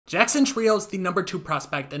Jackson Churio is the #2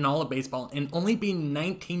 prospect in all of baseball, and only being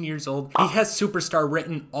 19 years old, he has superstar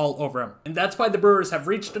written all over him. And that's why the Brewers have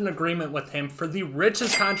reached an agreement with him for the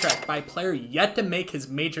richest contract by a player yet to make his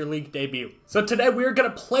major league debut. So today we are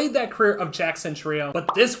going to play that career of Jackson Churio,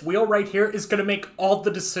 but this wheel right here is going to make all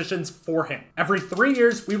the decisions for him. Every 3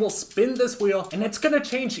 years, we will spin this wheel, and it's going to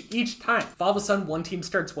change each time. If all of a sudden one team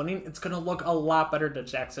starts winning, it's going to look a lot better to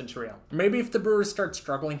Jackson Churio. Or maybe if the Brewers start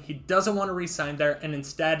struggling, he doesn't want to re-sign there, and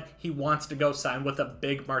instead he wants to go sign with a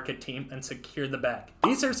big market team and secure the bag.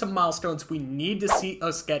 These are some milestones we need to see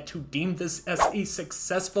us get to deem this as a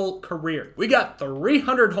successful career. We got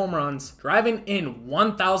 300 home runs, driving in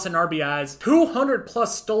 1,000 RBIs, 200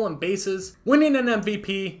 plus stolen bases, winning an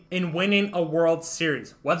MVP, and winning a World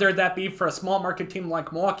Series. Whether that be for a small market team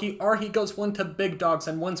like Milwaukee, or he goes one to big dogs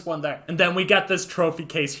and wins one there. And then we got this trophy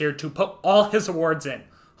case here to put all his awards in.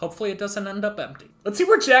 Hopefully it doesn't end up empty. Let's see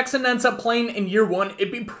where Jackson ends up playing in year one.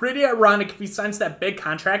 It'd be pretty ironic if he signs that big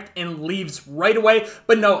contract and leaves right away.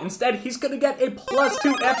 But no, instead he's going to get a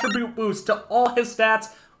 +2 attribute boost to all his stats,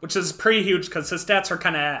 which is pretty huge because his stats are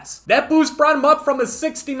kind of ass. That boost brought him up from a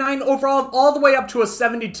 69 overall all the way up to a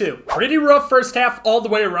 72. Pretty rough first half all the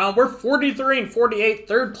way around. We're 43 and 48,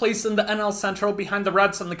 third place in the NL Central behind the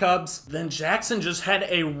Reds and the Cubs. Then Jackson just had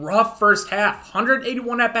a rough first half.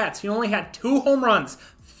 181 at-bats. He only had 2 home runs,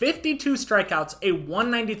 52 strikeouts, a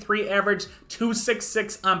 193 average,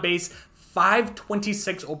 266 on base,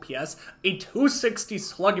 526 OPS, a 260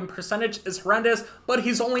 slugging percentage is horrendous, but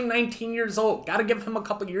he's only 19 years old. Gotta give him a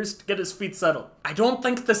couple years to get his feet settled. I don't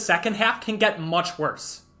think the second half can get much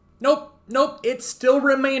worse. Nope, it still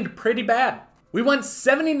remained pretty bad. We went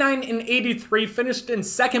 79 and 83, finished in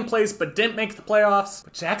second place, but didn't make the playoffs.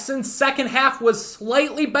 But Jackson's second half was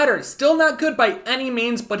slightly better. Still not good by any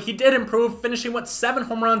means, but he did improve, finishing with 7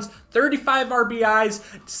 home runs, 35 RBIs,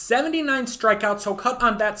 79 strikeouts, so cut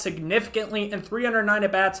on that significantly, and 309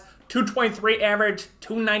 at-bats, 223 average,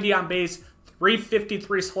 290 on base,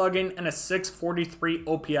 353 slugging, and a 643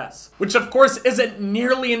 OPS. Which of course isn't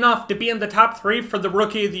nearly enough to be in the top 3 for the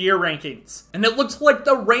Rookie of the Year rankings. And it looks like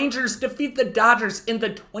the Rangers defeat the Dodgers in the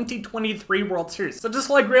 2023 World Series. So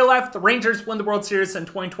just like real life, the Rangers win the World Series in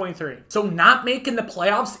 2023. So not making the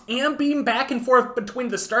playoffs and being back and forth between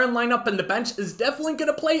the starting lineup and the bench is definitely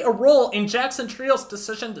going to play a role in Jackson Churio's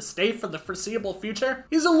decision to stay for the foreseeable future.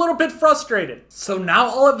 He's a little bit frustrated. So now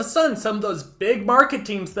all of a sudden, some of those big market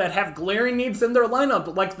teams that have glaring needs in their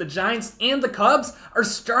lineup, like the Giants and the Cubs, are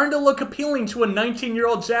starting to look appealing to a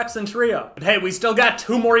 19-year-old Jackson Churio. But hey, we still got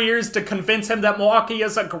 2 more years to convince him that Milwaukee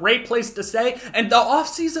is a great place to stay, and the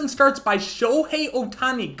offseason starts by Shohei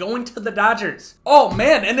Ohtani going to the Dodgers. Oh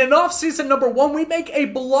man, and in offseason number 1, we make a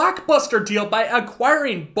blockbuster deal by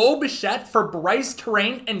acquiring Bo Bichette for Bryce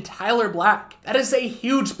Terrain and Tyler Black. That is a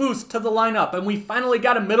huge boost to the lineup, and we finally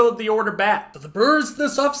got a middle-of-the-order bat. So the Brewers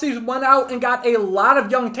this offseason went out and got a lot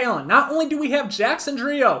of young talent. Not only do we have Jackson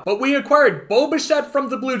Churio, but we acquired Bo Bichette from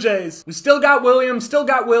the Blue Jays. We still got Williams, still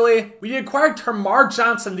got Willie. We acquired Termarr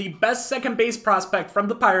Johnson, the best second base prospect from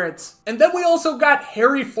the Pirates. And then we also got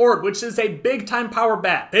Harry Ford, which is a big-time power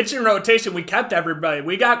bat. Pitching rotation, we kept everybody.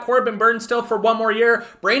 We got Corbin Burns still for 1 more year.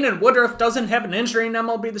 Brandon Woodruff doesn't have an injury in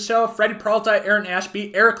MLB The Show. Freddie Peralta, Aaron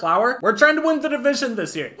Ashby, Eric Lauer. We're trying to win the division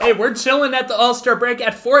this year. Hey, we're chilling at the All-Star break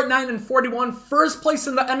at 4-9 and 41, first place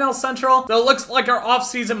in the NL Central. So it looks like our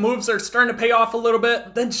offseason moves are starting to pay off a little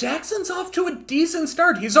bit. Then Jackson's off to a decent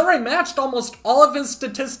start. He's already matched almost all of his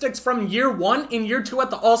statistics from year 1 and year 2 at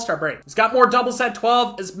the All-Star break. He's got more doubles at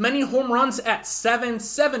 12, as many home runs at 7,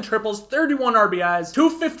 7 triples, 31 RBIs,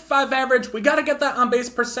 255 average. We got to get that on-base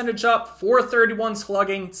percentage up, 431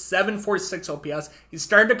 slugging, 746 OPS. He's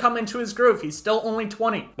starting to come into his groove. He's still only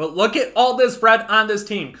 20. But look at all this red on this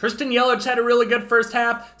team. Christian Yelich had a really good first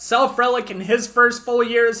half. Sal Frelick in his first full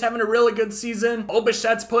year is having a really good season. Bo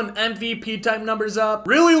Bichette's putting MVP type numbers up.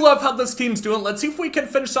 Really love how this team's doing. Let's see if we can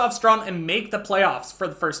finish off strong and make the playoffs for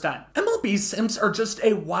the first time. MLB Sims are just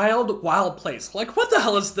a wild, wild place. Like, what the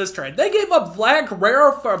hell is this trade? They gave up Vlad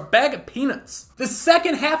Guerrero for a bag of peanuts. The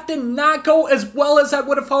second half did not go as well as I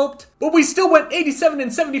would have hoped, but we still went 87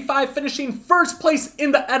 and 75, finishing first place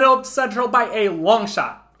in the NL Central by a long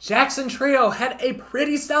shot. Jackson Churio had a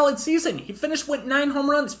pretty solid season. He finished with 9 home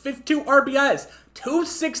runs, 52 RBIs,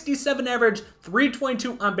 267 average,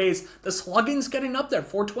 322 on base. The slugging's getting up there,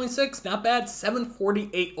 426, not bad,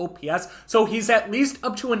 748 OPS. So he's at least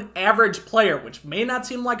up to an average player, which may not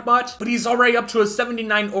seem like much, but he's already up to a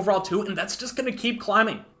 79 overall too, and that's just gonna keep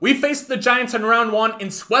climbing. We faced the Giants in round 1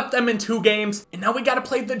 and swept them in 2 games, and now we gotta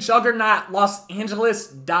play the juggernaut Los Angeles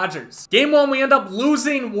Dodgers. Game 1, we end up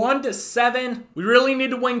losing 1-7. We really need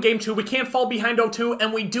to win game 2. We can't fall behind 0-2,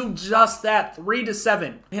 and we do just that,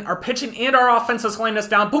 3-7. Man, our pitching and our offense is laying us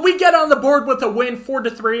down, but we get on the board with a win,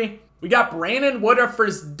 4-3. We got Brandon Woodruff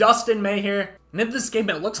versus Dustin May here. And in this game,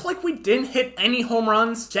 it looks like we didn't hit any home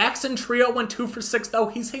runs. Jackson Chourio went 2 for 6, though.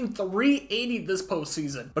 He's hitting 380 this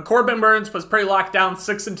postseason. But Corbin Burnes was pretty locked down,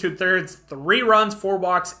 6 2/3, 3 runs, 4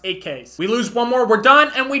 walks, 8 Ks. We lose 1 more, we're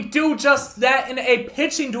done, and we do just that in a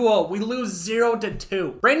pitching duel. We lose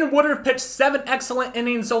 0-2. Brandon Woodruff pitched 7 excellent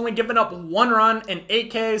innings, only giving up 1 run and 8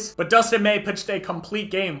 Ks. But Dustin May pitched a complete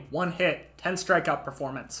game, 1 hit, 10 strikeout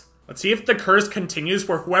performance. Let's see if the curse continues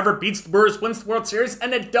where whoever beats the Brewers wins the World Series,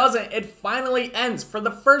 and it doesn't. It finally ends for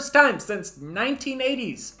the first time since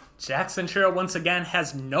 1980s. Jackson Chourio once again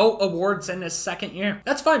has no awards in his 2nd year.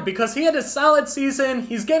 That's fine because he had a solid season.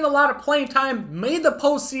 He's getting a lot of playing time, made the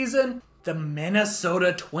postseason. The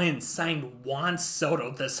Minnesota Twins signed Juan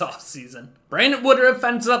Soto this offseason. Brandon Woodruff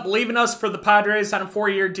ends up leaving us for the Padres on a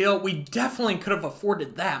 4-year deal. We definitely could have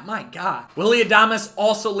afforded that, my God. Willy Adames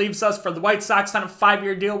also leaves us for the White Sox on a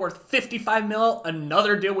 5-year deal worth $55 million,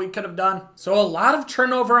 another deal we could have done. So a lot of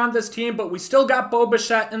turnover on this team, but we still got Bo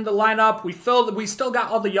Bichette in the lineup. We still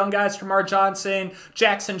got all the young guys, Jamar Johnson,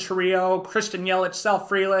 Jackson Churio, Christian Yelich, Sal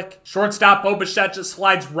Frelick. Shortstop Bo Bichette just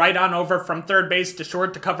slides right on over from third base to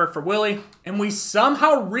short to cover for Willie. And we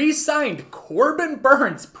somehow re-signed Corbin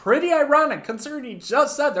Burnes. Pretty ironic, considering he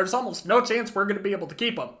just said there's almost no chance we're going to be able to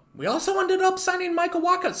keep him. We also ended up signing Michael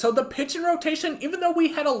Wacha, so the pitching rotation, even though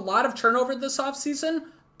we had a lot of turnover this offseason,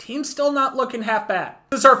 team's still not looking half bad.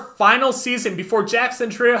 This is our final season before Jackson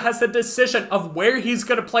Chourio has the decision of where he's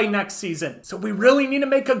going to play next season. So we really need to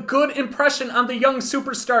make a good impression on the young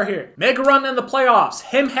superstar here. Make a run in the playoffs.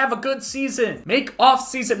 Him have a good season. Make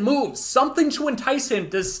off-season moves. Something to entice him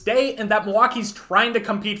to stay and that Milwaukee's trying to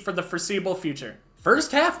compete for the foreseeable future.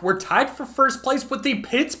 First half, we're tied for first place with the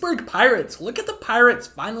Pittsburgh Pirates. Look at the Pirates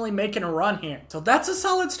finally making a run here. So that's a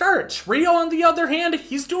solid start. Chourio, on the other hand,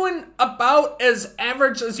 he's doing about as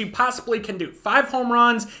average as you possibly can do. 5 home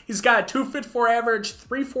runs. He's got a 254 average,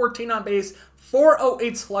 314 on base,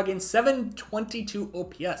 408 slugging, 722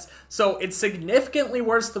 OPS. So it's significantly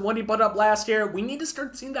worse than what he put up last year. We need to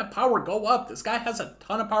start seeing that power go up. This guy has a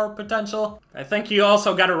ton of power potential. I think you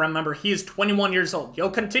also got to remember he is 21 years old. He'll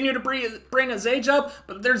continue to bring his age up,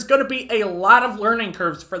 but there's going to be a lot of learning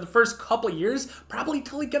curves for the first couple of years, probably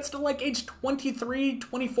till he gets to like age 23,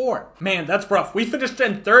 24. Man, that's rough. We finished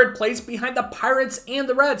in 3rd place behind the Pirates and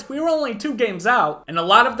the Reds. We were only 2 games out, and a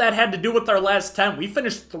lot of that had to do with our last 10. We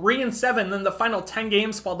finished 3-7 in the final 10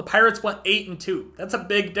 games while the Pirates went 8-2. That's a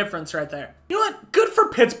big difference right there. You know what? Good for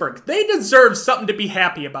Pittsburgh. They deserve something to be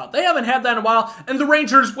happy about. They haven't had that in a while, and the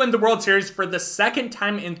Rangers win the World Series for the 2nd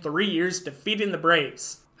time in 3 years, defeating the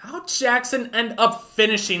Braves. How'd Jackson end up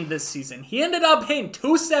finishing this season? He ended up hitting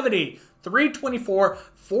 270, 324,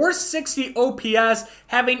 460 OPS,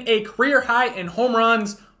 having a career high in home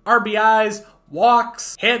runs, RBIs,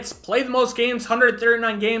 walks, hits, played the most games,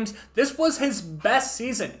 139 games. This was his best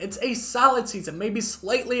season. It's a solid season, maybe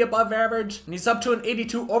slightly above average, and he's up to an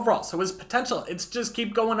 82 overall, so his potential, it's just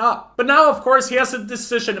keep going up. But now, of course, he has a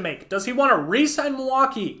decision to make. Does he want to re-sign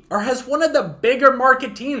Milwaukee? Or has one of the bigger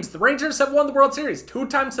market teams, the Rangers have won the World Series 2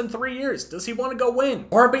 times in 3 years. Does he want to go win?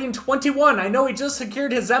 Or being 21, I know he just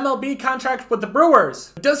secured his MLB contract with the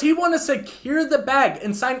Brewers. Does he want to secure the bag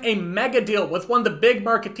and sign a mega deal with one of the big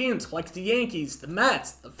market teams like the Yankees, the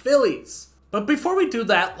Mets, the Phillies? But before we do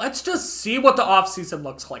that, let's just see what the offseason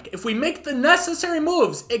looks like. If we make the necessary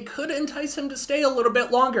moves, it could entice him to stay a little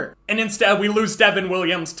bit longer. And instead, we lose Devin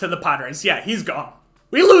Williams to the Padres. Yeah, he's gone.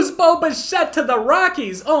 We lose Bo Bichette to the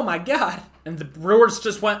Rockies. Oh my God. And the Brewers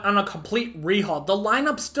just went on a complete rehaul. The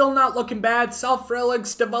lineup's still not looking bad. Sal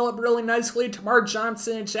Frelick's developed really nicely. Jamar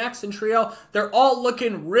Johnson, Jackson Chourio, they're all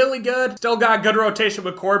looking really good. Still got good rotation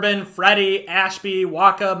with Corbin, Freddie, Ashby,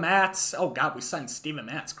 Wacha, Matz. Oh God, we signed Steven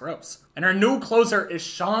Matz. Gross. And our new closer is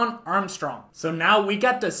Shawn Armstrong. So now we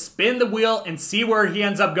got to spin the wheel and see where he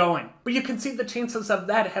ends up going. But you can see the chances of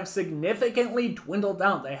that have significantly dwindled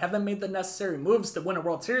down. They haven't made the necessary moves to win a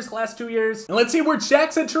World Series the last 2 years. And let's see where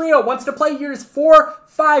Jackson Chourio wants to play years 4,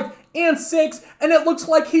 5, and 6, and it looks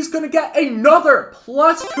like he's going to get another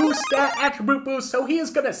 +2 stat attribute boost, so he is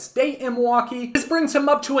going to stay in Milwaukee. This brings him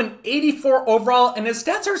up to an 84 overall, and his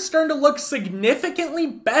stats are starting to look significantly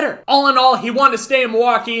better. All in all, he wanted to stay in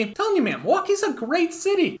Milwaukee. I'm telling you, man, Milwaukee's a great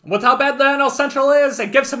city. With how bad the NL Central is,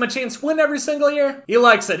 it gives him a chance to win every single year. He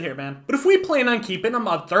likes it here, man. But if we plan on keeping him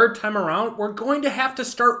a third time around, we're going to have to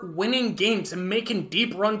start winning games and making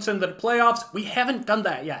deep runs into the playoffs. We haven't done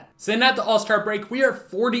that yet. Sitting at the All-Star break, we are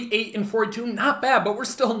 48-42. Not bad, but we're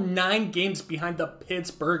still 9 games behind the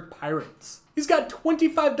Pittsburgh Pirates. He's got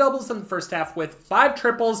 25 doubles in the first half with 5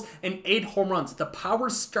 triples and 8 home runs. The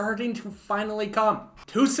power's starting to finally come.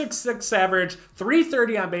 266 average,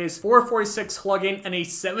 330 on base, 446 slugging, and a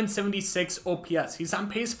 776 OPS. He's on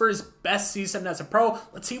pace for his best season as a pro.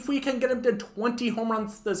 Let's see if we can get him to 20 home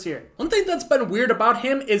runs this year. One thing that's been weird about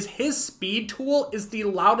him is his speed tool is the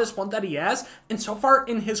loudest one that he has, and so far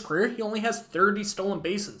in his career, he only has 30 stolen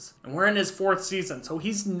bases. And we're in his 4th season, so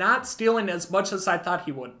he's not stealing as much as I thought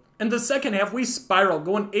he would. In the second half, we spiral,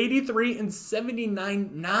 going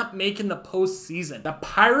 83-79, not making the postseason. The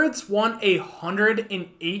Pirates won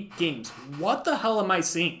 108 games. What the hell am I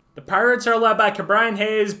seeing? The Pirates are led by Ke'Bryan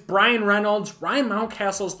Hayes, Brian Reynolds, Ryan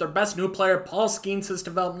Mountcastle's their best new player. Paul Skeens has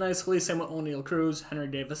developed nicely, same with O'Neal Cruz, Henry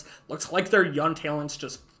Davis. Looks like their young talents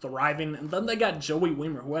just thriving. And then they got Joey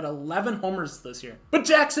Wiemer, who had 11 homers this year. But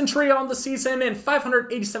Jackson Chourio on the season in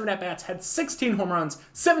 587 at-bats had 16 home runs,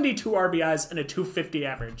 72 RBIs, and a 250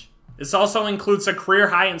 average. This also includes a career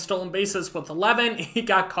high in stolen bases with 11. He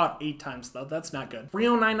got caught 8 times though. That's not good.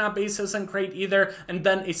 309 on base isn't great either. And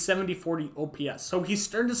then a 70-40 OPS. So he's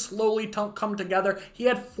starting to slowly come together. He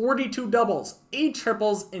had 42 doubles, 8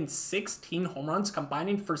 triples, and 16 home runs,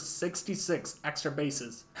 combining for 66 extra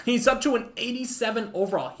bases. He's up to an 87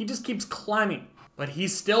 overall. He just keeps climbing. But he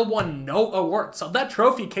still won no awards. So that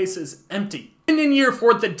trophy case is empty. And in year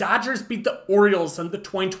 4, the Dodgers beat the Orioles in the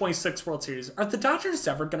 2026 World Series. Are the Dodgers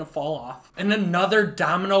ever going to fall off? And another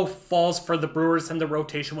domino falls for the Brewers in the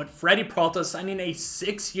rotation with Freddie Peralta signing a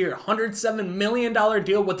 6-year, $107 million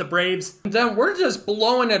deal with the Braves. And then we're just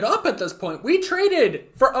blowing it up at this point. We traded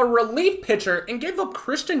for a relief pitcher and gave up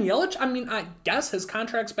Christian Yelich. I mean, I guess his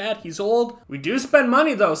contract's bad. He's old. We do spend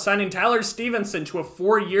money, though, signing Tyler Stevenson to a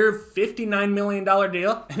 4-year, $59 million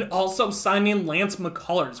deal. And also signing Lance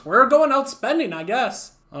McCullers. We're going out spending, I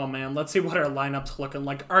guess. Oh man, let's see what our lineup's looking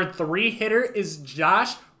like. Our 3-hitter is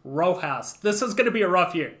Josh Rojas. This is going to be a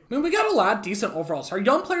rough year. I mean, we got a lot of decent overalls. Our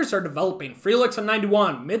young players are developing. Frelick's a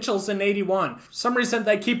 91. Mitchell's an 81. For some reason,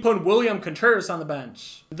 they keep putting William Contreras on the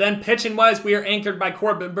bench. Then pitching-wise, we are anchored by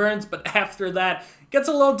Corbin Burns, but after that, gets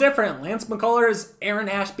a little different. Lance McCullers, Aaron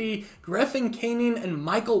Ashby, Griffin Canning, and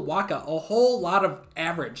Michael Wacha. A whole lot of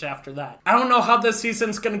average after that. I don't know how this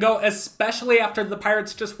season's going to go, especially after the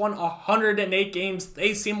Pirates just won 108 games.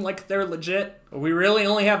 They seem like they're legit. But we really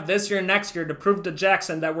only have this year and next year to prove to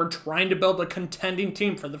Jackson that we're trying to build a contending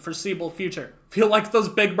team for the foreseeable future. Feel like those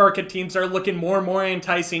big market teams are looking more and more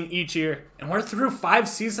enticing each year. And we're through 5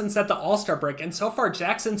 seasons at the All-Star break, and so far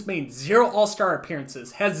Jackson's made 0 All-Star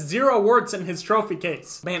appearances, has 0 awards in his trophy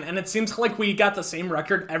case. Man, and it seems like we got the same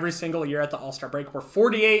record every single year at the All-Star break. We're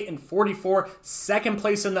 48-44, second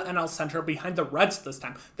place in the NL Central behind the Reds this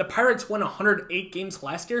time. The Pirates won 108 games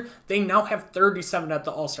last year. They now have 37 at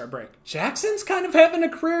the All-Star break. Jackson's kind of having a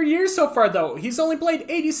career year so far, though. He's only played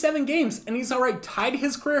 87 games, and he's already tied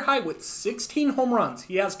his career high with 16 home runs.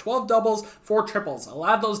 He has 12 doubles, 4 triples. A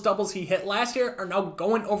lot of those doubles he hit last year are now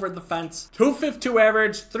going over the fence. 252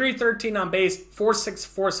 average, 313 on base,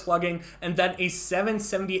 464 slugging, and then a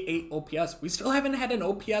 778 OPS. We still haven't had an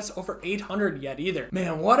OPS over 800 yet either.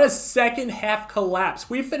 Man, what a second half collapse.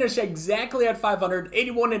 We finished exactly at 500,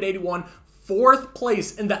 81-81. 4th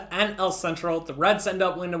place in the NL Central. The Reds end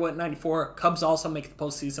up winning with 94. Cubs also make the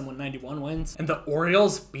postseason with 91 wins. And the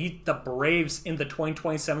Orioles beat the Braves in the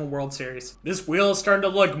 2027 World Series. This wheel is starting to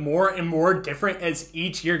look more and more different as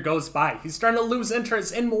each year goes by. He's starting to lose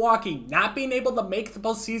interest in Milwaukee, not being able to make the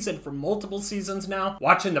postseason for multiple seasons now.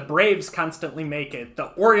 Watching the Braves constantly make it. The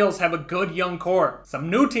Orioles have a good young core. Some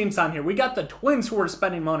new teams on here. We got the Twins who are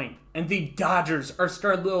spending money. And the Dodgers are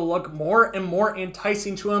starting to look more and more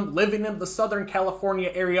enticing to him, living in the Southern California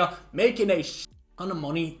area, making a ton of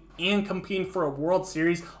money and competing for a World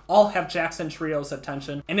Series, all have Jackson Churio's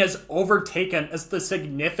attention and is overtaken as the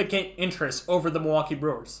significant interest over the Milwaukee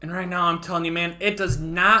Brewers. And right now, I'm telling you, man, it does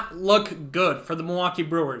not look good for the Milwaukee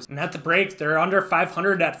Brewers. And at the break, they're under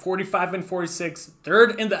 500 at 45-46,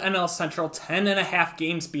 3rd in the NL Central, 10.5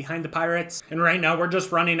 games behind the Pirates. And right now, we're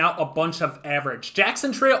just running out a bunch of average.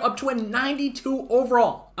 Jackson Chourio up to a 92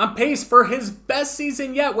 overall. Baseball. On pace for his best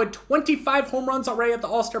season yet with 25 home runs already at the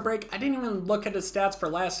All-Star break. I didn't even look at his stats for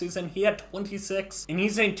last season. He had 26, and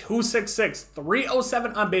he's a 266,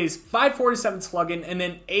 307 on base, 547 slugging, and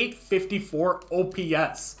an 854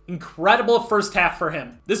 OPS. Incredible first half for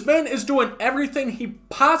him. This man is doing everything he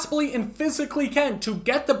possibly and physically can to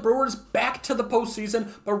get the Brewers back to the postseason,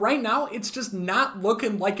 but right now it's just not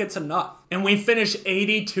looking like it's enough. And we finish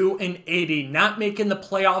 82-80, not making the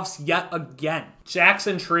playoffs yet again.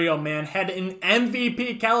 Jackson Chourio, man, had an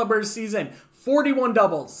MVP caliber season. 41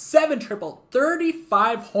 doubles, 7 triple,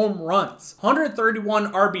 35 home runs,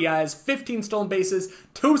 131 RBIs, 15 stolen bases,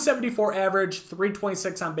 274 average,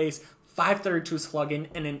 326 on base, 532 slugging,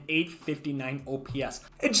 and an 859 OPS.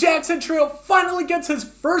 And Jackson Chourio finally gets his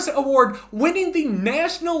first award, winning the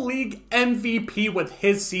National League MVP with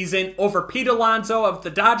his season over Pete Alonso of the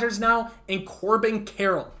Dodgers now and Corbin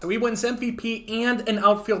Carroll. So he wins MVP and an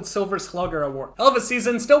outfield Silver Slugger award. Hell of a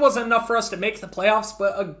season, still wasn't enough for us to make the playoffs,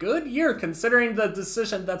 but a good year considering the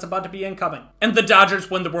decision that's about to be incoming. And the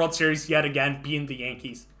Dodgers win the World Series yet again, beating the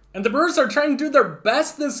Yankees. And the Brewers are trying to do their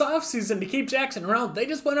best this offseason to keep Jackson around. They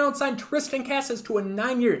just went out and signed Tristan Casas to a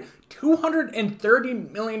 9-year,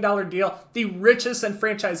 $230 million deal, the richest in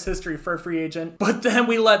franchise history for a free agent. But then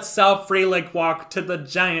we let Sal Frelick walk to the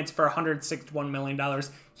Giants for $161 million.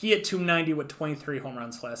 He hit .290 with 23 home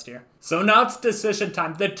runs last year. So now it's decision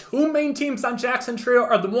time. The two main teams on Jackson Chourio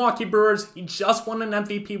are the Milwaukee Brewers. He just won an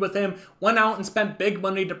MVP with him, went out and spent big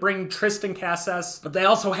money to bring Tristan Casas, but they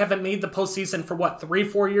also haven't made the postseason for what,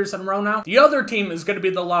 3-4 years in a row now? The other team is going to be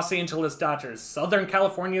the Los Angeles Dodgers. Southern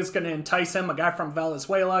California is going to entice him, a guy from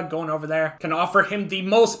Venezuela going over there, can offer him the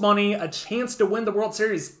most money, a chance to win the World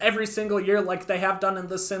Series every single year like they have done in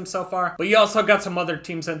The Sims so far. But you also got some other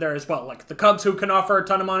teams in there as well, like the Cubs who can offer a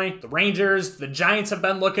ton of money, the Rangers, the Giants have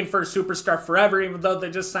been looking for a superstar forever, even though they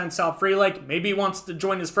just signed Sal Frelick. Maybe he wants to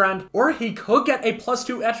join his friend, or he could get a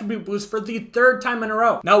 +2 attribute boost for the 3rd time in a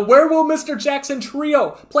row. Now, where will Mr. Jackson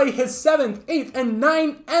Chourio play his 7th, 8th, and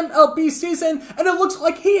 9th MLB season? And it looks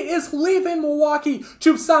like he is leaving Milwaukee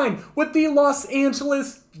to sign with the Los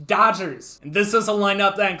Angeles Dodgers. And this is a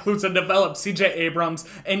lineup that includes a developed CJ Abrams,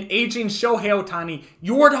 an aging Shohei Ohtani,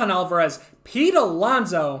 Yordan Alvarez, Pete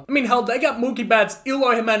Alonso. I mean, hell, they got Mookie Betts,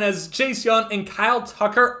 Eloy Jimenez, Chase Young, and Kyle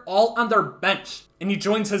Tucker all on their bench. And he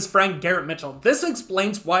joins his friend Garrett Mitchell. This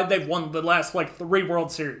explains why they've won the last 3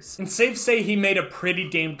 World Series. And safe to say he made a pretty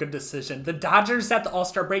damn good decision. The Dodgers at the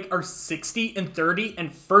All-Star break are 60-30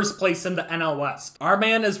 and first place in the NL West. Our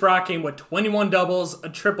man is rocking with 21 doubles, a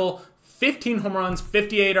triple, 15 home runs,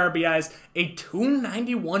 58 RBIs, a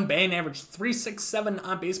 291 batting average, 367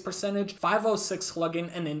 on-base percentage, 506 slugging,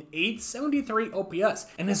 and an 873 OPS.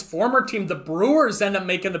 And his former team, the Brewers, end up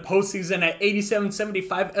making the postseason at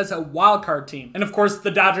 87-75 as a wild card team. And of course,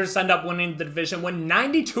 the Dodgers end up winning the division with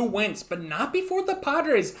 92 wins, but not before the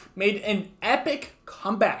Padres made an epic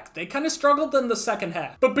comeback. They kind of struggled in the second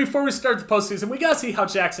half. But before we start the postseason, we gotta see how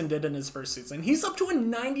Jackson did in his first season. He's up to a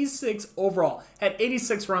 96 overall, had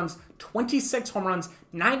 86 runs, 26 home runs,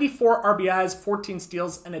 94 RBIs, 14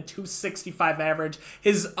 steals, and a 265 average.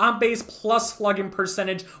 His on-base plus slugging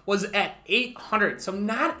percentage was at 800, so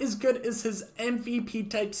not as good as his MVP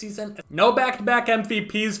type season. No back-to-back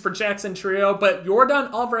MVPs for Jackson Chourio, but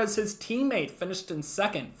Yordan Alvarez, his teammate, finished in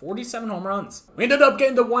second, 47 home runs. We ended up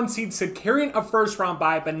getting the 1 seed, securing a first-round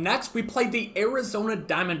bye, but next we played the Arizona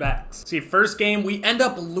Diamondbacks. See, first game, we end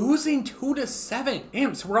up losing 2-7.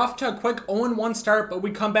 Damn, so we're off to a quick 0-1 start, but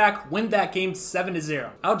we come back, win that game 7-0.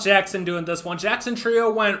 How Jackson doing this one? Jackson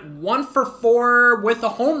Chourio went 1 for 4 with a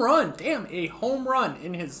home run. Damn, a home run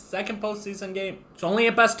in his second postseason game. It's only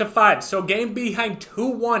a best of 5, so game behind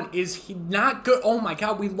 2-1 is he not good. Oh my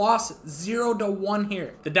god, we lost 0-1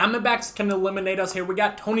 here. The Diamondbacks can eliminate us here. We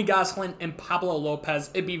got Tony Gonsolin and Pablo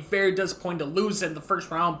Lopez. It'd be very disappointing to lose in the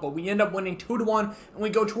first round, but we end up winning 2-1, and we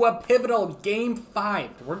go to a pivotal game 5.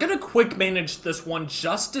 We're gonna quick manage this one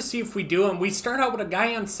just to see if we do, and we start out with a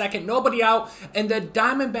guy on second, nobody out, and the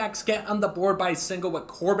Diamondbacks get on the board by a single with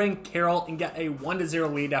Corbin Carroll and get a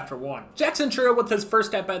 1-0 lead after 1. Jackson Chourio with his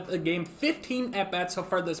first at-bat of the game, 15 at-bats so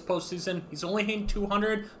far this postseason. He's only hitting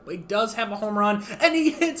 200, but he does have a home run, and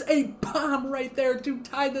he hits a bomb right there to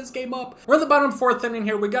tie this game up. We're in the bottom 4th inning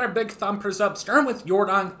here. We got our big thumpers up, starting with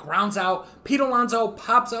Yordan, grounds out. Pete Alonso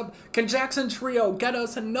pops up. Can Jackson Chourio get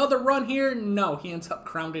us another run here? No, he ends up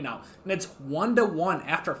grounding out, and it's 1-1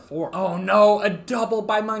 after 4. Oh no, a double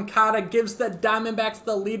by Moncada gives the Diamondbacks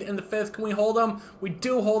the lead in the 5th. Can we hold them? We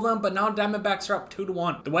do hold them, but now Diamondbacks are up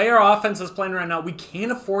 2-1. The way our offense is playing right now, we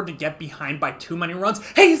can't afford to get behind by too many runs.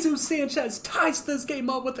 Jesus Sanchez ties this game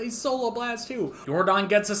up with a solo blast too. Jordan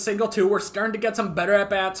gets a single too. We're starting to get some better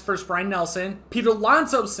at-bats for Brian Nelson. Pete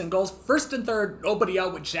Alonso singles, 1st and 3rd, nobody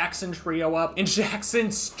out with Jackson Chourio up. And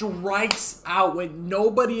Jackson strikes out with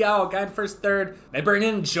nobody out. Guy in 1st, 3rd. They bring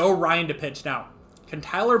in Joe Ryan to pitch now. Can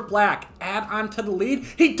Tyler Black add on to the lead?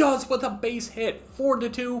 He does with a base hit,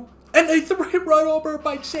 4-2. And a 3-run over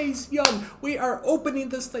by Chase Young. We are opening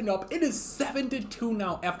this thing up. It is 7-2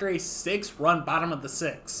 now after a 6-run bottom of the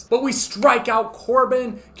 6th. But we strike out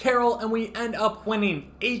Corbin, Carroll, and we end up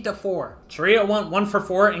winning 8-4. Churio went 1 for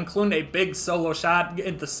 4, including a big solo shot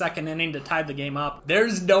in the 2nd inning to tie the game up.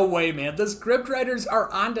 There's no way, man. The scriptwriters are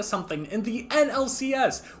onto something. In the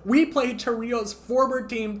NLCS, we played Churio's former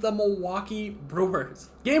team, the Milwaukee Brewers.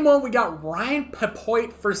 Game 1, we got Ryan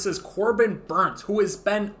Pepoit versus Corbin Burns, who has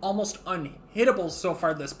been almost unhittable so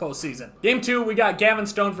far this postseason. Game 2, we got Gavin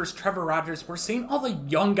Stone versus Trevor Rogers. We're seeing all the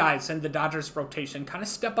young guys in the Dodgers rotation kind of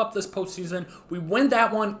step up this postseason. We win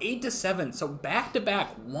that one 8-7, so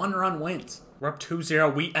back-to-back 1-run wins. We're up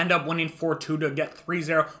 2-0. We end up winning 4-2 to get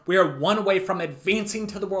 3-0. We are 1 away from advancing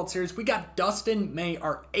to the World Series. We got Dustin May,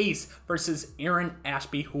 our ace, versus Aaron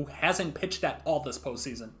Ashby, who hasn't pitched at all this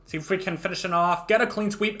postseason. See if we can finish it off, get a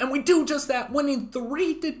clean sweep, and we do just that, winning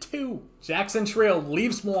 3-2. Jackson Chourio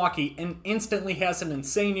leaves Milwaukee and instantly has an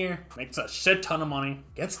insane year, makes a shit ton of money,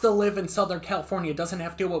 gets to live in Southern California, doesn't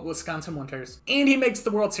have to deal with Wisconsin winters, and he makes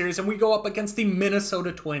the World Series, and we go up against the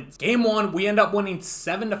Minnesota Twins. Game 1, we end up winning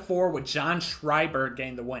 7-4 with John Schreiber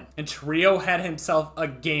getting the win. And Churio had himself a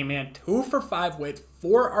game, man. 2 for 5 with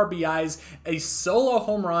 4 RBIs, a solo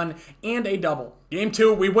home run, and a double. Game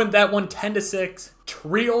 2, we win that one 10-6.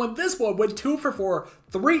 Churio in this one went 2 for 4,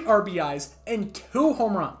 3 RBIs, and 2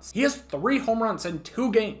 home runs. He has 3 home runs in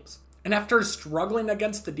 2 games. And after struggling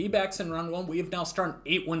against the D-backs in round 1, we have now started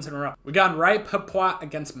 8 wins in a row. We got Ryan Pepoit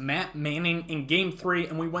against Matt Manning in game 3,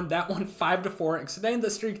 and we won that one 5-4, extending the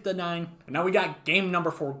streak to 9. And now we got game number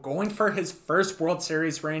 4, going for his first World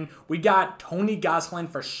Series ring. We got Tony Gonsolin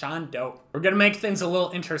for Sean Doe. We're going to make things a little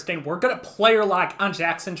interesting. We're going to player lock on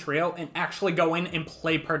Jackson Chourio and actually go in and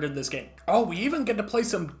play part of this game. Oh, we even get to play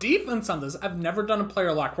some defense on this. I've never done a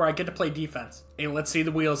player lock where I get to play defense. Hey, let's see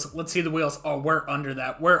the wheels. Let's see the wheels. Oh, we're under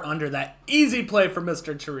that. We're under that. Easy play for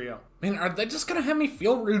Mr. Churio. Man, are they just going to have me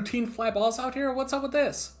field routine fly balls out here? What's up with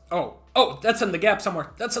this? Oh, that's in the gap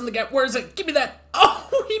somewhere. That's in the gap. Where is it? Give me that.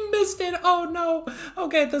 Oh, he missed it. Oh, no.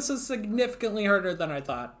 Okay, this is significantly harder than I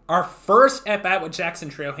thought. Our first at-bat with Jackson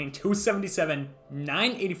Chourio hitting 277,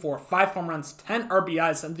 984, 5 home runs, 10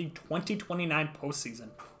 RBIs in the 2029 postseason.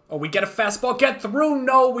 Oh, we get a fastball, get through.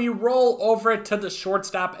 No, we roll over it to the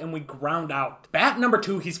shortstop and we ground out. Bat number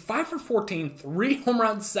 2, he's 5 for 14, 3 home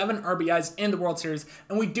runs, 7 RBIs in the World Series,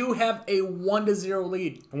 and we do have a 1-0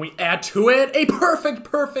 lead. And we add to it a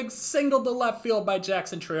perfect single to left field by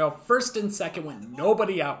Jackson Chourio, 1st and 2nd with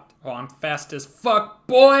nobody out. Oh, I'm fast as fuck,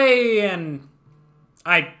 boy, and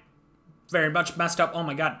I very much messed up. Oh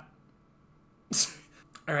my god.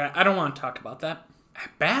 All right, I don't want to talk about that.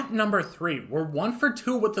 Bat number 3, we're 1 for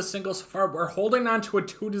 2 with the single so far. We're holding on to a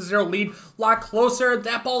 2-0 lead. Lot closer.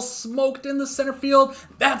 That ball smoked in the center field.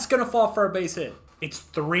 That's going to fall for a base hit. It's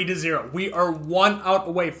 3-0. We are 1 out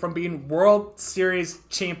away from being World Series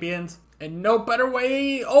champions. And no better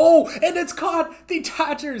way. Oh, and it's caught. The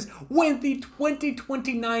Dodgers win the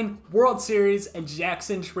 2029 World Series, and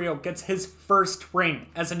Jackson Chourio gets his first ring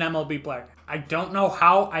as an MLB player. I don't know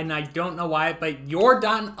how and I don't know why, but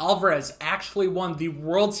Yordan Alvarez actually won the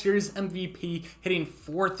World Series MVP, hitting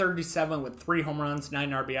 .437 with 3 home runs,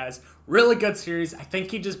 9 RBIs. Really good series. I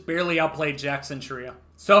think he just barely outplayed Jackson Chourio.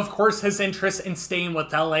 So, of course, his interest in staying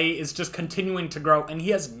with LA is just continuing to grow, and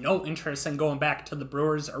he has no interest in going back to the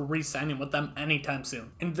Brewers or re-signing with them anytime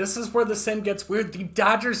soon. And this is where the sim gets weird. The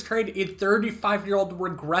Dodgers trade a 35-year-old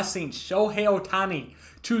regressing Shohei Ohtani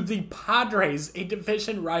to the Padres, a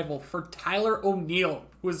division rival, for Tyler O'Neill,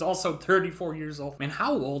 who is also 34 years old. Man,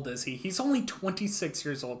 how old is he? He's only 26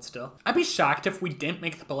 years old still. I'd be shocked if we didn't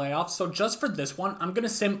make the playoffs, so just for this one, I'm going to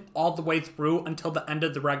sim all the way through until the end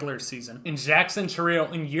of the regular season. And Jackson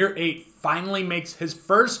Chourio in year 8 finally makes his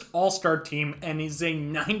first All-Star team and is a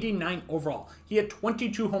 99 overall. He had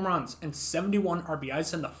 22 home runs and 71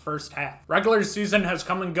 RBIs in the first half. Regular season has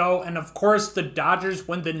come and go, and of course the Dodgers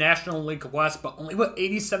win the National League West, but only with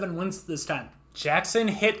 87 wins this time. Jackson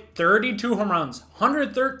hit 32 home runs,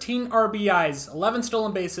 113 RBIs, 11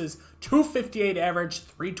 stolen bases, 258 average,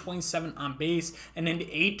 327 on base, and an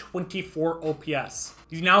 824 OPS.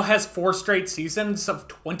 He now has 4 straight seasons of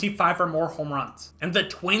 25 or more home runs. And the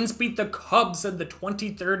Twins beat the Cubs in the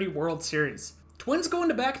 2030 World Series. Twins going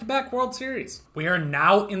to back-to-back World Series. We are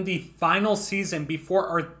now in the final season before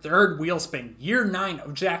our 3rd wheel spin, year 9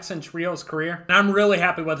 of Jackson Chourio's career. And I'm really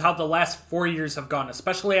happy with how the last 4 years have gone,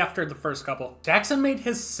 especially after the first couple. Jackson made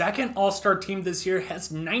his 2nd All-Star team this year,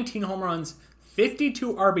 has 19 home runs,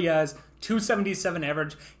 52 RBIs, 277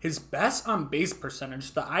 average. His best on base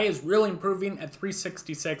percentage, the eye is really improving at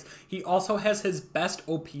 366. He also has his best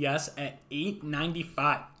OPS at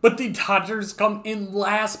 895. But the Dodgers come in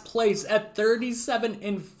last place at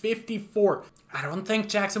 37-54. I don't think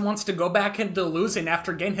Jackson wants to go back into losing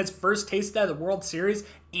after getting his first taste of the World Series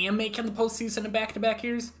and making the postseason in back-to-back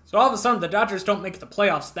years. So all of a sudden, the Dodgers don't make the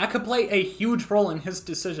playoffs. That could play a huge role in his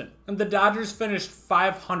decision. And the Dodgers finished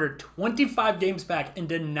 525 games back and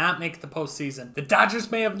did not make the postseason. The Dodgers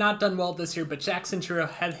may have not done well this year, but Jackson Chourio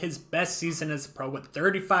had his best season as a pro with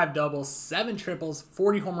 35 doubles, 7 triples,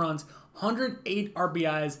 40 home runs, 108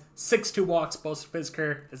 RBIs, 6-2 walks, both of his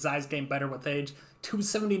career. His eyes getting better with age,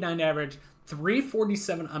 279 average,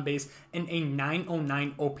 347 on base, and a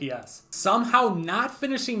 909 OPS. Somehow not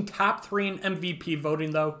finishing top 3 in MVP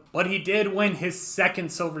voting though, but he did win his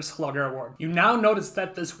 2nd Silver Slugger award. You now notice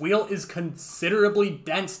that this wheel is considerably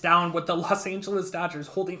dense down with the Los Angeles Dodgers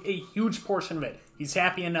holding a huge portion of it. He's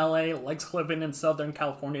happy in LA, likes living in Southern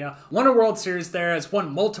California, won a World Series there, has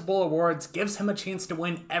won multiple awards, gives him a chance to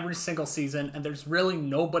win every single season, and there's really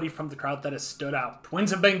nobody from the crowd that has stood out.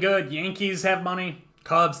 Twins have been good, Yankees have money,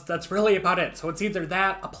 Cubs, that's really about it. So it's either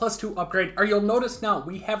that, a +2 upgrade, or you'll notice now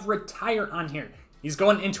we have retire on here. He's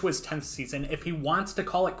going into his 10th season. If he wants to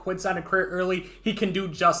call it quits on a career early, he can do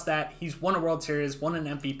just that. He's won a World Series, won an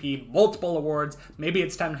MVP, multiple awards. Maybe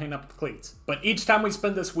it's time to hang up the cleats. But each time we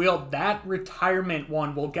spin this wheel, that retirement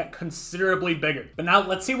one will get considerably bigger. But now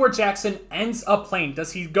let's see where Jackson ends up playing.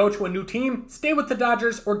 Does he go to a new team, stay with the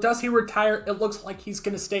Dodgers, or does he retire? It looks like he's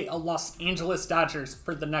going to stay a Los Angeles Dodgers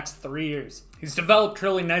for the next 3 years. He's developed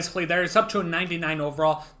really nicely there. He's up to a 99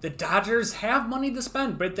 overall. The Dodgers have money to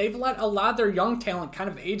spend, but they've let a lot of their young talent kind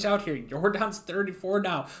of age out here. Jordan's 34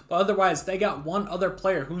 now, but otherwise they got one other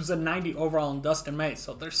player who's a 90 overall in Dustin May.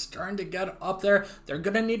 So they're starting to get up there. They're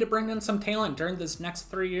going to need to bring in some talent during this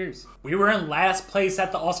next 3 years. We were in last place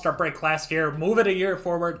at the All-Star break last year. Move it a year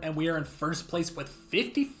forward, and we are in first place with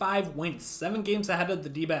 55 wins, 7 games ahead of the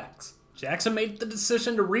D-backs. Jackson made the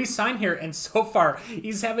decision to re-sign here, and so far,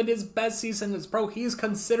 he's having his best season as pro. He's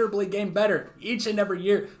considerably getting better each and every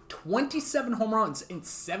year. 27 home runs and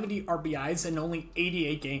 70 RBIs in only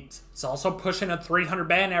 88 games. He's also pushing a 300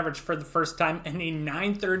 batting average for the first time and a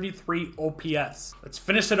 933 OPS. Let's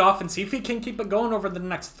finish it off and see if he can keep it going over the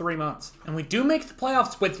next 3 months. And we do make the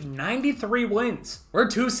playoffs with 93 wins. We're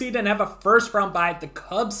 2 seed and have a first round bye. The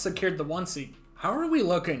Cubs secured the 1 seed. How are we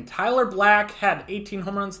looking? Tyler Black had 18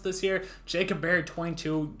 home runs this year. Jacob Berry,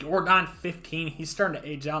 22. Jordan, 15. He's starting to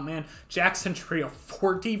age out, man. Jackson Chourio,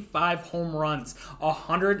 45 home runs.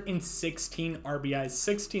 116 RBIs.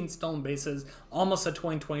 16 stolen bases. Almost a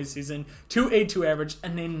 2020 season. 282 average.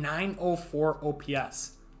 And a 904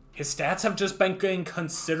 OPS. His stats have just been getting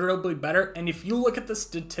considerably better. And if you look at the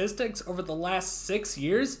statistics over the last 6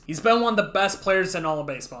 years, he's been one of the best players in all of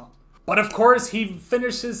baseball. But of course, he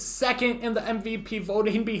finishes 2nd in the MVP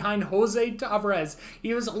voting behind Jose Tavares.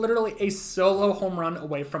 He was literally a solo home run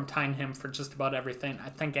away from tying him for just about everything. I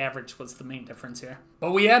think average was the main difference here.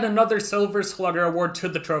 But we add another Silver Slugger award to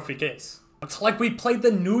the trophy case. Looks like we played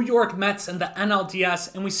the New York Mets in the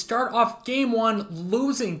NLDS, and we start off game 1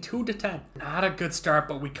 losing 2-10. Not a good start,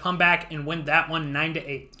 but we come back and win that one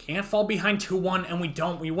 9-8. Can't fall behind 2-1, and we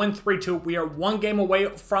don't. We win 3-2. We are 1 game away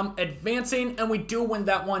from advancing, and we do win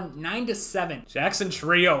that one 9-7. Jackson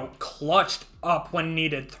Chourio clutched up when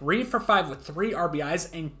needed. 3 for 5 with 3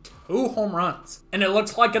 RBIs and 2 home runs. And it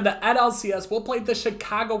looks like in the NLCS, we'll play the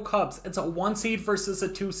Chicago Cubs. It's a 1 seed versus a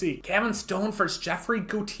 2 seed. Kevin Stone versus Jeffrey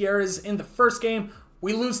Gutierrez in the first game.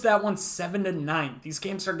 We lose that one 7-9. These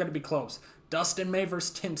games are going to be close. Dustin May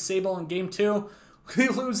versus Tim Sable in game 2. We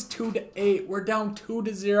lose 2-8. We're down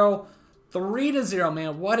 2-0. 3-0,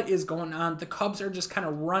 man. What is going on? The Cubs are just kind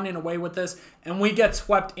of running away with this, and we get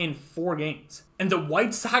swept in 4 games. And the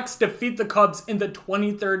White Sox defeat the Cubs in the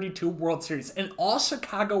 2032 World Series, an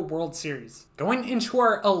all-Chicago World Series. Going into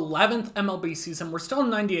our 11th MLB season, we're still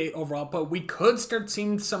 98 overall, but we could start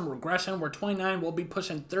seeing some regression. We're 29, we'll be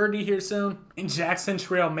pushing 30 here soon. And Jackson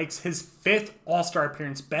Chourio makes his 5th All-Star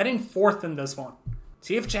appearance, batting 4th in this one.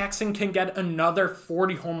 See if Jackson can get another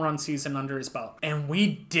 40 home run season under his belt. And we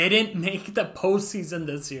didn't make the postseason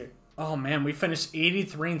this year. Oh man, we finished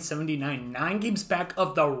 83-79, 9 games back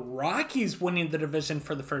of the Rockies winning the division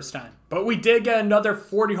for the first time. But we did get another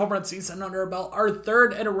 40 home run season under our belt, our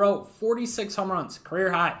third in a row, 46 home runs,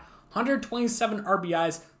 career high, 127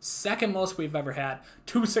 RBIs, second most we've ever had,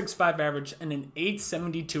 265 average, and an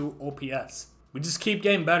 872 OPS. We just keep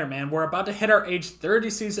getting better, man. We're about to hit our age 30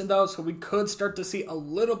 season though, so we could start to see a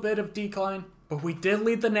little bit of decline. But we did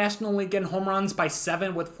lead the National League in home runs by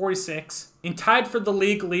 7 with 46, and tied for the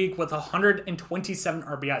league with 127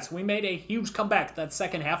 RBIs. So we made a huge comeback that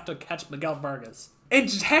second half to catch Miguel Vargas. And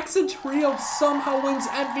Jackson Churio somehow wins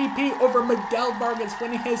MVP over Miguel Vargas,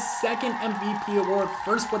 winning his second MVP award,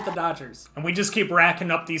 first with the Dodgers. And we just keep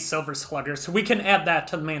racking up these silver sluggers, so we can add that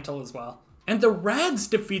to the mantle as well. And the Reds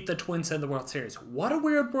defeat the Twins in the World Series. What a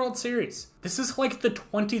weird World Series. This is like the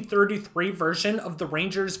 2033 version of the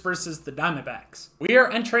Rangers versus the Diamondbacks. We are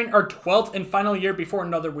entering our 12th and final year before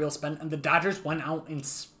another wheel spin, and the Dodgers went out and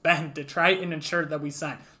spent to try and ensure that we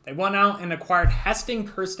signed. They went out and acquired Heston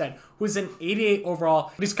Kjerstad, who is an 88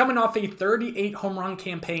 overall, but he's coming off a 38 home run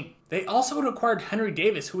campaign. They also acquired Henry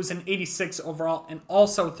Davis, who was an 86 overall and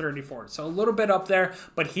also 34. So a little bit up there,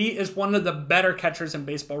 but he is one of the better catchers in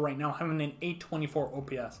baseball right now, having an 824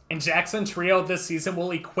 OPS. And Jackson Churio this season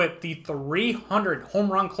will equip the 300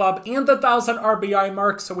 home run club and the 1,000 RBI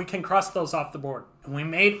mark, so we can cross those off the board. And we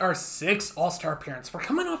made our 6th All-Star appearance. We're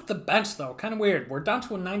coming off the bench though, kind of weird. We're down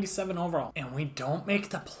to a 97 overall. And we don't make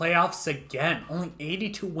the playoffs again. Only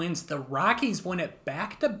 82 wins. The Rockies win it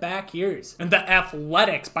back-to-back years. And the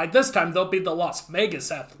Athletics, by this time they'll be the Las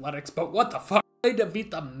Vegas Athletics, but what the fuck? They defeat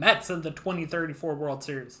the Mets in the 2034 World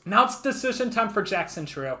Series. Now it's decision time for Jackson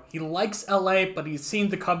Chourio. He likes LA, but he's seen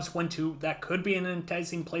the Cubs win too. That could be an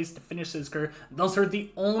enticing place to finish his career. Those are the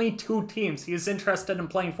only 2 teams he is interested in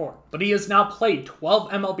playing for. But he has now played 12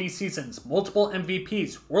 MLB seasons, multiple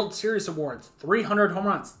MVPs, World Series awards, 300 home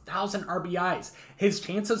runs, 1,000 RBIs. His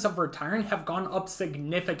chances of retiring have gone up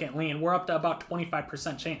significantly, and we're up to about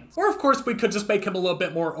 25% chance. Or of course, we could just make him a little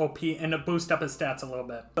bit more OP and boost up his stats a little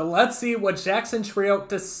bit. But let's see what Jackson Chourio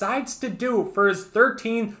decides to do for his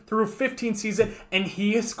 13 through 15 season, and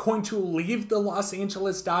he is going to leave the Los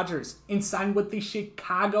Angeles Dodgers and sign with the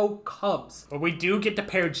Chicago Cubs. But we do get to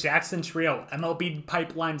pair Jackson Chourio, MLB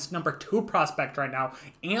Pipeline's number 2 prospect right now,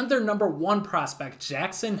 and their number 1 prospect,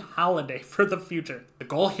 Jackson Holliday, for the future. The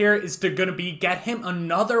goal here is to get him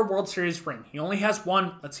another World Series ring. He only has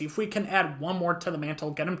 1. Let's see if we can add 1 more to the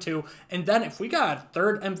mantle, get him 2, and then if we got a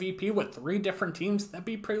 3rd MVP with 3 different teams, that'd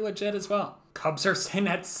be pretty legit as well. Cubs are sitting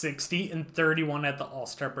at 60-31 at the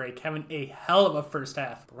All-Star break, having a hell of a first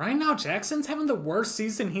half. But right now, Jackson's having the worst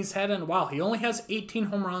season he's had in a while. He only has 18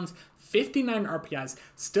 home runs, 59 RPIs,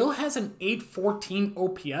 still has an 814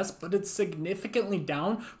 OPS, but it's significantly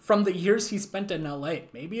down from the years he spent in LA.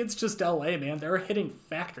 Maybe it's just LA, man. They're a hitting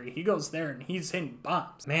factory. He goes there and he's hitting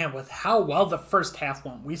bombs. Man, with how well the first half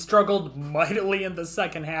went, we struggled mightily in the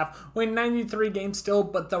second half. We had 93 games still,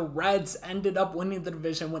 but the Reds ended up winning the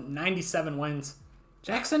division with 97 wins.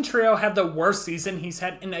 Jackson Chourio had the worst season he's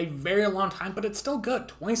had in a very long time, but it's still good.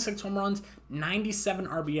 26 home runs, 97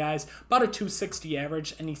 RBIs, about a 260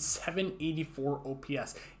 average, and a 784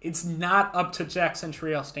 OPS. It's not up to Jackson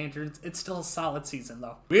Chourio standards. It's still a solid season,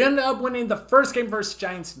 though. We ended up winning the first game versus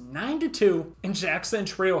Giants 9-2, and Jackson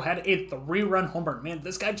Chourio had a 3-run homer. Man,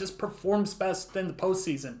 this guy just performs best in the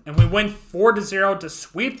postseason. And we win 4-0 to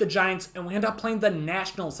sweep the Giants, and we end up playing the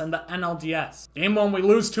Nationals and the NLDS. Game 1, we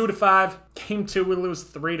lose 2-5. Game 2, we lose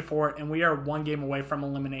 3-4, and we are 1 game away from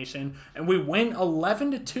elimination. And we win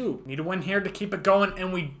 11-2. Need to win here to keep it going,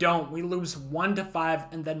 and we don't. We lose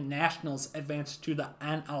 1-5, and the Nationals advance to the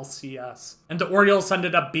NLCS. And the Orioles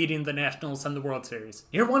ended up beating the Nationals in the World Series.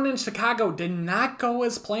 Year 1 in Chicago did not go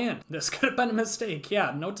as planned. This could have been a mistake.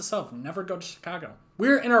 Yeah, note to self, never go to Chicago.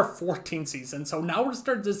 We're in our 14th season, so now we're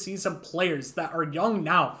starting to see some players that are young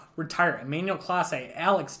now retire. Emmanuel Clase,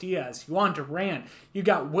 Alex Diaz, Juan Duran. You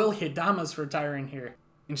got Will Hadamas retiring here.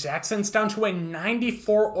 And Jackson's down to a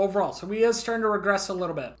 94 overall, so he is starting to regress a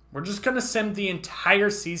little bit. We're just going to sim the entire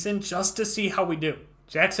season just to see how we do.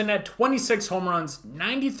 Jackson had 26 home runs,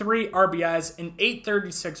 93 RBIs, and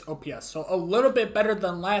 836 OPS. So a little bit better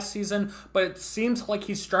than last season, but it seems like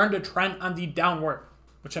he's starting to trend on the downward.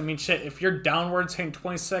 Which, I mean, shit, if you're downwards hitting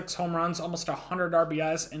 26 home runs, almost 100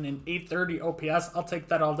 RBIs, and an 830 OPS, I'll take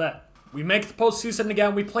that all day. We make the postseason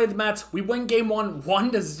again. We play the Mets. We win game 1,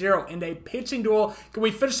 1-0 in a pitching duel. Can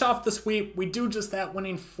we finish off the sweep? We do just that,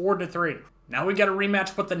 winning 4-3. Now we got a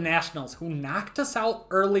rematch with the Nationals, who knocked us out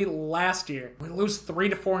early last year. We lose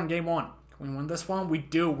 3-4 in game 1. Can Can we win this one? We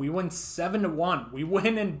do. We win 7-1. We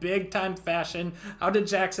win in big time fashion. How did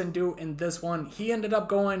Jackson do in this one? He ended up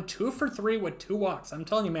going 2 for 3 with 2 walks. I'm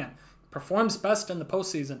telling you, man, performs best in the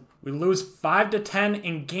postseason. We lose 5-10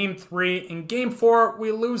 in game 3. In game 4,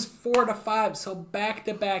 we lose 4-5. So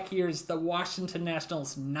back-to-back years, the Washington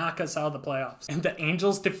Nationals knock us out of the playoffs. And the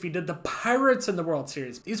Angels defeated the Pirates in the World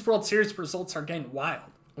Series. These World Series results are getting wild.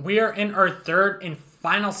 We are in our 3rd and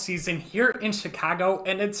final season here in Chicago,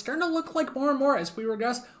 and it's starting to look like more and more as we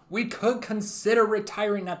regress. We could consider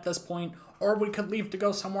retiring at this point, or we could leave to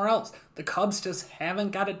go somewhere else. The Cubs just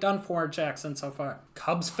haven't got it done for Jackson so far.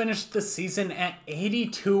 Cubs finished the season at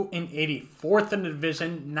 82-80, 4th in the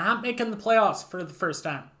division, not making the playoffs for the first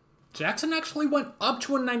time. Jackson actually went up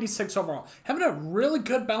to a 96 overall, having a really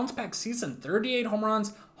good bounce back season. 38 home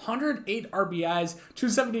runs, 108 RBIs,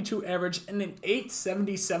 272 average, and an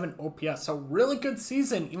 877 OPS. So really good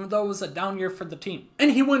season, even though it was a down year for the team. And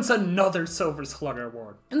he wins another Silver Slugger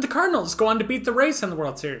award. And the Cardinals go on to beat the Rays in the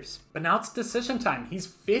World Series. But now it's decision time. He's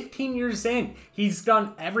 15 years in. He's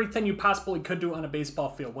done everything you possibly could do on a baseball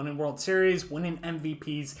field. Winning World Series, winning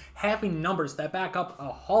MVPs, having numbers that back up a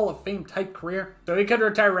Hall of Fame type career. So he could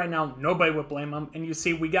retire right now. Nobody would blame him. And you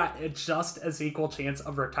see, we got a just as equal chance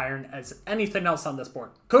of retiring as anything else on this board.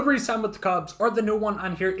 Could re-sign with the Cubs, or the new one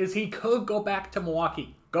on here is he could go back to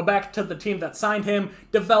Milwaukee. Go back to the team that signed him,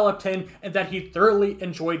 developed him, and that he thoroughly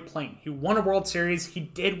enjoyed playing. He won a World Series, he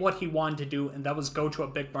did what he wanted to do, and that was go to a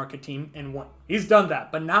big market team and win. He's done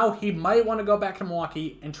that, but now he might want to go back to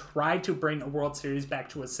Milwaukee and try to bring a World Series back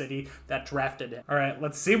to a city that drafted him. All right,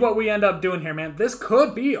 let's see what we end up doing here, man. This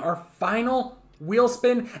could be our final wheel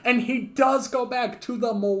spin, and he does go back to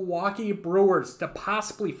the Milwaukee Brewers to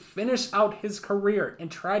possibly finish out his career and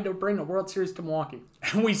try to bring a World Series to Milwaukee.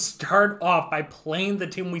 And we start off by playing the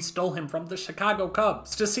team we stole him from, the Chicago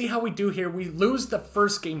Cubs. To see how we do here, we lose the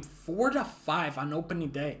first game 4-5 on opening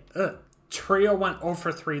day. Churio went 0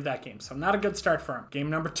 for 3 that game, so not a good start for him. Game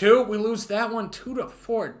number 2, we lose that one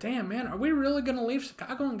 2-4. Damn, man, are we really going to leave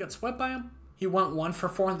Chicago and get swept by him? He went 1 for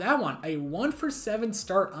 4 in that one. A 1 for 7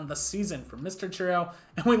 start on the season for Mr. Churio,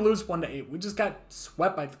 and we lose 1-8. We just got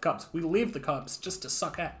swept by the Cubs. We leave the Cubs just to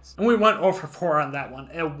suck ass. And we went 0 for 4 on that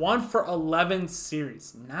one. A 1 for 11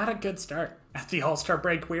 series. Not a good start. At the All-Star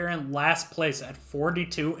break, we are in last place at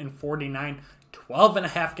 42-49,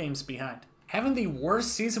 12.5 games behind. Having the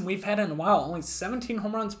worst season we've had in a while. Only 17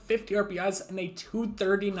 home runs, 50 RBIs, and a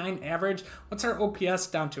 239 average. What's our OPS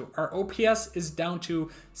down to? Our OPS is down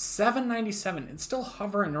to 797. It's still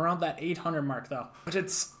hovering around that 800 mark, though. But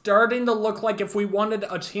it's starting to look like if we wanted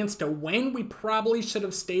a chance to win, we probably should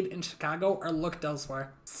have stayed in Chicago or looked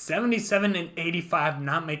elsewhere. 77-85,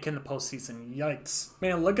 not making the postseason. Yikes.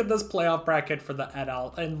 Man, look at this playoff bracket for the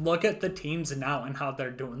NL, and look at the teams now and how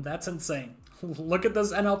they're doing. That's insane. Look at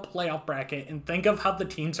this NL playoff bracket and think of how the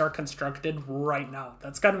teams are constructed right now.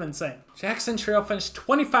 That's kind of insane. Jackson Chourio finished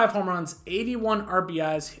 25 home runs, 81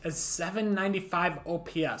 RBIs, a 795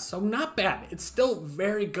 OPS. So not bad. It's still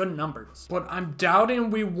very good numbers. But I'm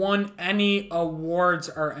doubting we won any awards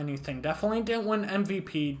or anything. Definitely didn't win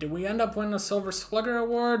MVP. Did we end up winning a Silver Slugger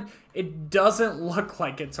award? It doesn't look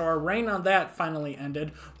like it. So our reign on that finally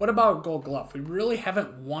ended. What about Gold Glove? We really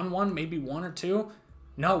haven't won one, maybe 1 or 2.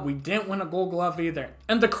 No, we didn't win a Gold Glove either.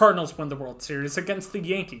 And the Cardinals win the World Series against the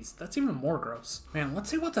Yankees. That's even more gross. Man, let's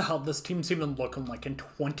see what the hell this team's even looking like in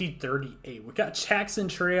 2038. We got Jackson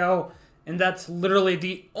Churio, and that's literally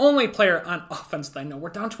the only player on offense that I know. We're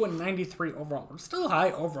down to a 93 overall. We're still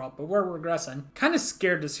high overall, but we're regressing. Kind of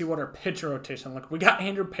scared to see what our pitcher rotation looks like. We got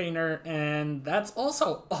Andrew Painter, and that's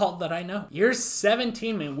also all that I know. Year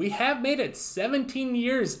 17, man. We have made it 17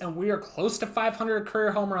 years, and we are close to 500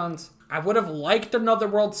 career home runs. I would have liked another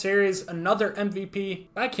World Series, another MVP,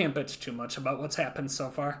 but I can't bitch too much about what's happened so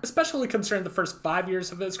far, especially considering the first 5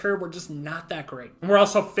 years of his career were just not that great. And we're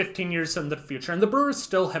also 15 years into the future, and the Brewers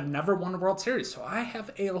still have never won a World Series, so I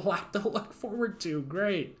have a lot to look forward to.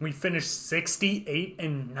 Great. We finished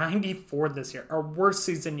 68-94 this year, our worst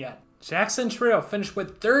season yet. Jackson Churio finished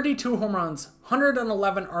with 32 home runs,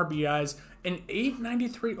 111 RBIs, and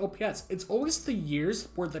 893 OPS. It's always the years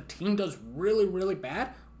where the team does really, really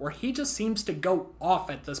bad where he just seems to go off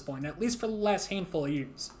at this point, at least for the last handful of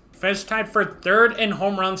years. Finished tied for 3rd in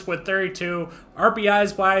home runs with 32.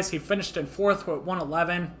 RBIs-wise, he finished in 4th with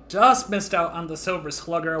 111. Just missed out on the Silver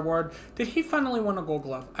Slugger award. Did he finally win a Gold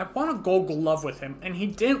Glove? I won a Gold Glove with him, and he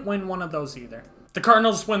didn't win one of those either. The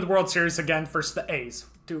Cardinals win the World Series again versus the A's.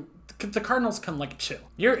 Dude, the Cardinals can, like, chill.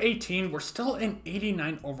 Year 18, we're still in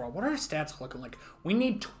 89 overall. What are our stats looking like? We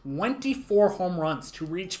need 24 home runs to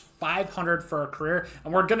reach 500 for a career,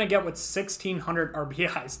 and we're gonna get with 1,600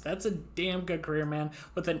 RBIs. That's a damn good career, man,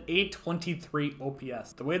 with an 823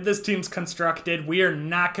 OPS. The way this team's constructed, we are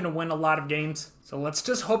not gonna win a lot of games. So let's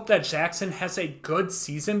just hope that Jackson has a good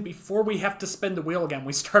season before we have to spin the wheel again.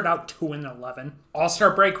 We start out 2-11.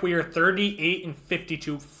 All-Star break, we are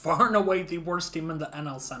 38-52, far and away the worst team in the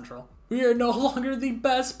NL Central. We are no longer the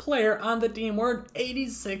best player on the team. We're at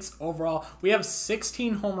 86 overall. We have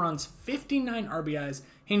 16 home runs, 59 RBIs,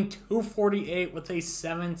 hitting 248 with a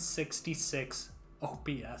 766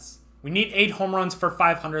 OPS. We need 8 home runs for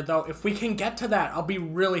 500 though. If we can get to that, I'll be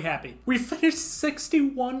really happy. We finished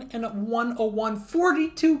 61-101,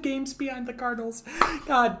 42 games behind the Cardinals.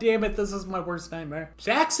 God damn it, this is my worst nightmare.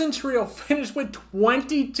 Jackson Churio finished with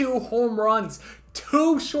 22 home runs,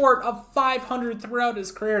 2 short of 500 throughout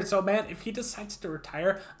his career. So man, if he decides to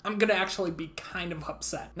retire, I'm gonna actually be kind of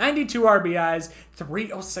upset. 92 RBIs,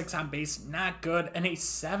 306 on base, not good, and a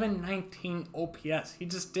 719 OPS. He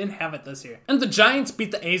just didn't have it this year. And the Giants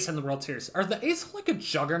beat the A's in the World Series. Are the A's like a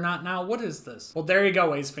juggernaut now? What is this? Well, there you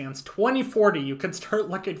go, A's fans. 2040, you could start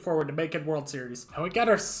looking forward to making World Series. And we got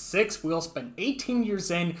our 6th wheel spin, 18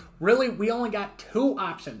 years in. Really, we only got 2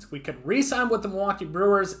 options. We could re-sign with the Milwaukee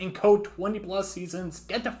Brewers and go 20 plus seasons,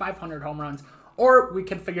 get to 500 home runs, or we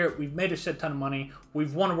can figure we've made a shit ton of money,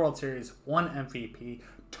 we've won a World Series, won MVP,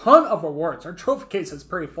 ton of awards, our trophy case is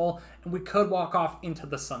pretty full, and we could walk off into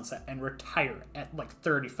the sunset and retire at like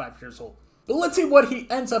 35 years old. But let's see what he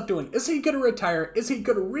ends up doing. Is he going to retire? Is he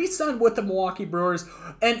going to re-sign with the Milwaukee Brewers?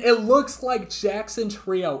 And it looks like Jackson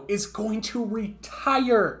Churio is going to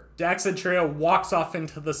retire. Jackson Churio walks off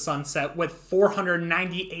into the sunset with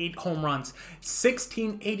 498 home runs,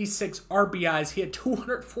 1,686 RBIs. He had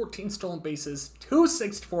 214 stolen bases,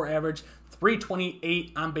 264 average,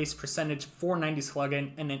 328 on-base percentage, 490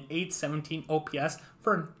 slugging, and an 817 OPS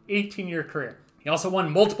for an 18-year career. He also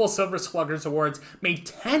won multiple Silver Sluggers awards, made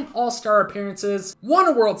 10 All-Star appearances, won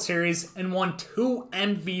a World Series, and won 2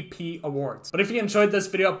 MVP awards. But if you enjoyed this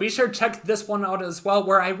video, be sure to check this one out as well,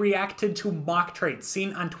 where I reacted to mock trades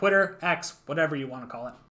seen on Twitter, X, whatever you want to call it.